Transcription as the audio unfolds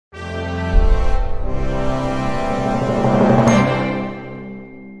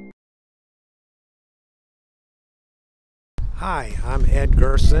Hi, I'm Ed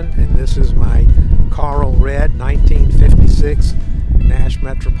Gerson, and this is my coral red 1956 Nash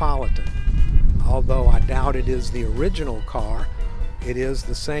Metropolitan. Although I doubt it is the original car, it is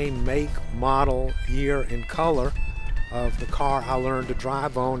the same make, model, year, and color of the car I learned to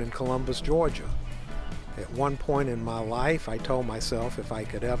drive on in Columbus, Georgia. At one point in my life, I told myself if I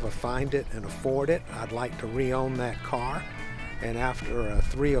could ever find it and afford it, I'd like to re-own that car. And after a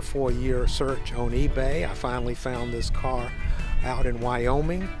 3 or 4 year search on eBay, I finally found this car out in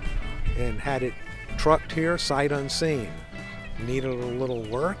Wyoming and had it trucked here sight unseen. Needed a little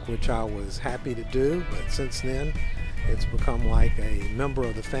work, which I was happy to do, but since then it's become like a member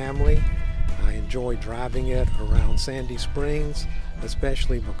of the family. I enjoy driving it around Sandy Springs,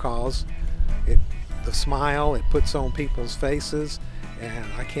 especially because the smile it puts on people's faces, and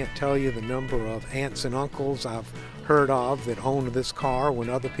I can't tell you the number of aunts and uncles I've heard of that owned this car when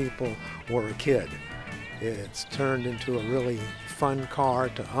other people were a kid. It's turned into a really fun car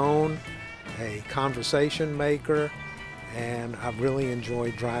to own, a conversation maker, and I've really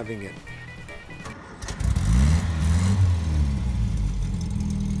enjoyed driving it.